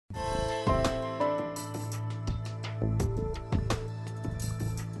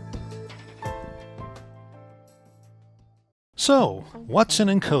So, what's an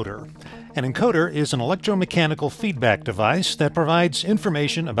encoder? An encoder is an electromechanical feedback device that provides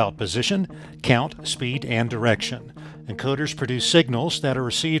information about position, count, speed, and direction. Encoders produce signals that are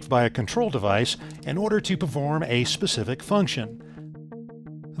received by a control device in order to perform a specific function.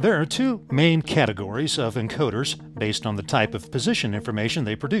 There are two main categories of encoders based on the type of position information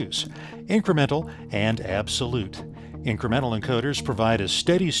they produce: incremental and absolute. Incremental encoders provide a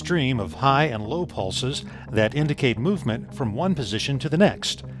steady stream of high and low pulses that indicate movement from one position to the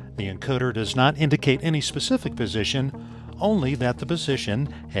next. The encoder does not indicate any specific position, only that the position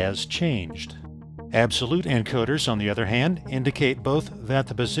has changed. Absolute encoders, on the other hand, indicate both that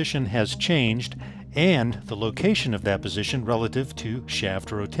the position has changed and the location of that position relative to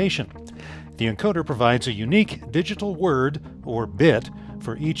shaft rotation. The encoder provides a unique digital word, or bit,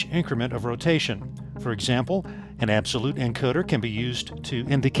 for each increment of rotation. For example, an absolute encoder can be used to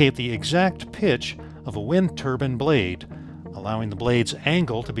indicate the exact pitch of a wind turbine blade, allowing the blade's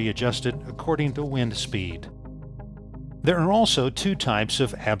angle to be adjusted according to wind speed. There are also two types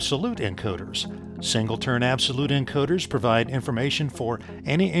of absolute encoders. Single-turn absolute encoders provide information for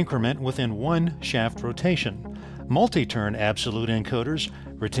any increment within one shaft rotation. Multi-turn absolute encoders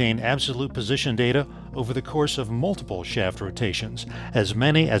retain absolute position data over the course of multiple shaft rotations, as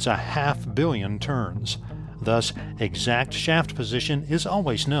many as 500 million turns. Thus, exact shaft position is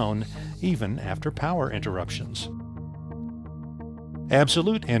always known, even after power interruptions.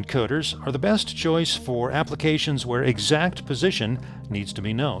 Absolute encoders are the best choice for applications where exact position needs to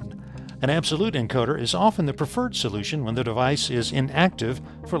be known. An absolute encoder is often the preferred solution when the device is inactive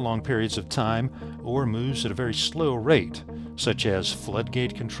for long periods of time or moves at a very slow rate, such as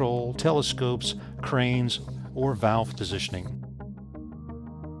floodgate control, telescopes, cranes, or valve positioning.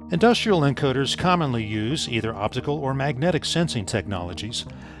 Industrial encoders commonly use either optical or magnetic sensing technologies.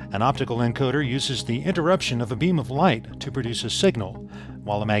 An optical encoder uses the interruption of a beam of light to produce a signal,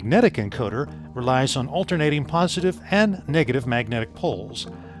 while a magnetic encoder relies on alternating positive and negative magnetic poles.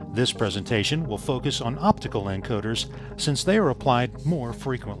 This presentation will focus on optical encoders since they are applied more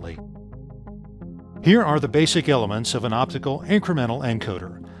frequently. Here are the basic elements of an optical incremental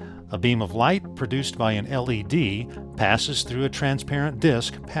encoder. A beam of light produced by an LED passes through a transparent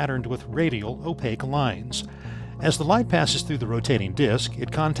disc patterned with radial opaque lines. As the light passes through the rotating disc,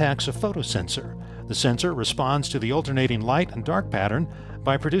 it contacts a photosensor. The sensor responds to the alternating light and dark pattern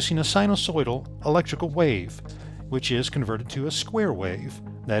by producing a sinusoidal electrical wave, which is converted to a square wave,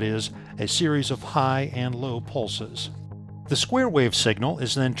 that is, a series of high and low pulses. The square wave signal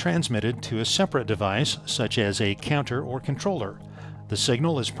is then transmitted to a separate device, such as a counter or controller. The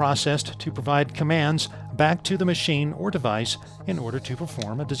signal is processed to provide commands back to the machine or device in order to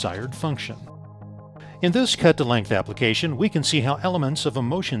perform a desired function. In this cut-to-length application, we can see how elements of a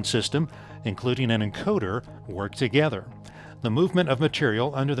motion system, including an encoder, work together. The movement of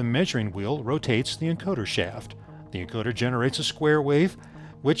material under the measuring wheel rotates the encoder shaft. The encoder generates a square wave,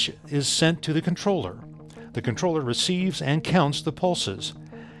 which is sent to the controller. The controller receives and counts the pulses.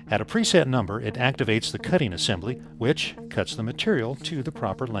 At a preset number, it activates the cutting assembly, which cuts the material to the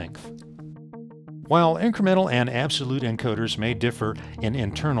proper length. While incremental and absolute encoders may differ in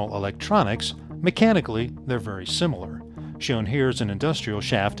internal electronics, mechanically they're very similar. Shown here is an industrial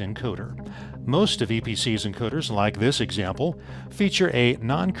shaft encoder. Most of EPC's encoders, like this example, feature a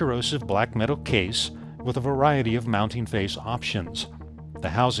non-corrosive black metal case with a variety of mounting face options.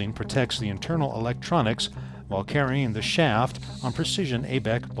 The housing protects the internal electronics while carrying the shaft on precision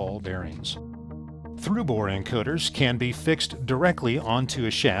ABEC ball bearings. Through-bore encoders can be fixed directly onto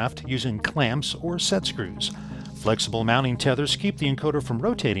a shaft using clamps or set screws. Flexible mounting tethers keep the encoder from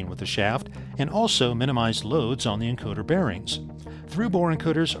rotating with the shaft and also minimize loads on the encoder bearings. Through-bore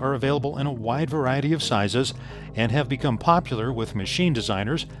encoders are available in a wide variety of sizes and have become popular with machine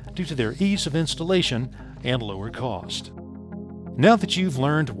designers due to their ease of installation and lower cost. Now that you've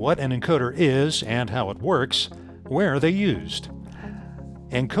learned what an encoder is and how it works, where are they used?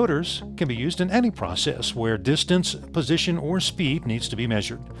 Encoders can be used in any process where distance, position, or speed needs to be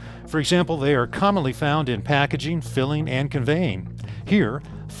measured. For example, they are commonly found in packaging, filling, and conveying. Here,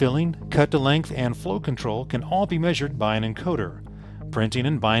 filling, cut-to-length, and flow control can all be measured by an encoder. Printing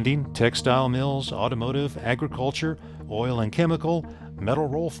and binding, textile mills, automotive, agriculture, oil and chemical, metal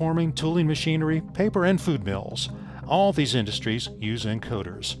roll forming, tooling machinery, paper and food mills. All these industries use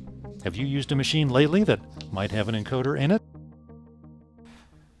encoders. Have you used a machine lately that might have an encoder in it?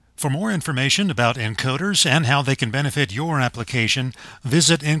 For more information about encoders and how they can benefit your application,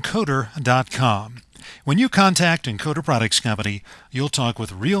 visit Encoder.com. When you contact Encoder Products Company, you'll talk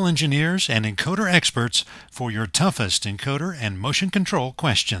with real engineers and encoder experts for your toughest encoder and motion control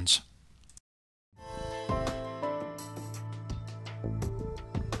questions.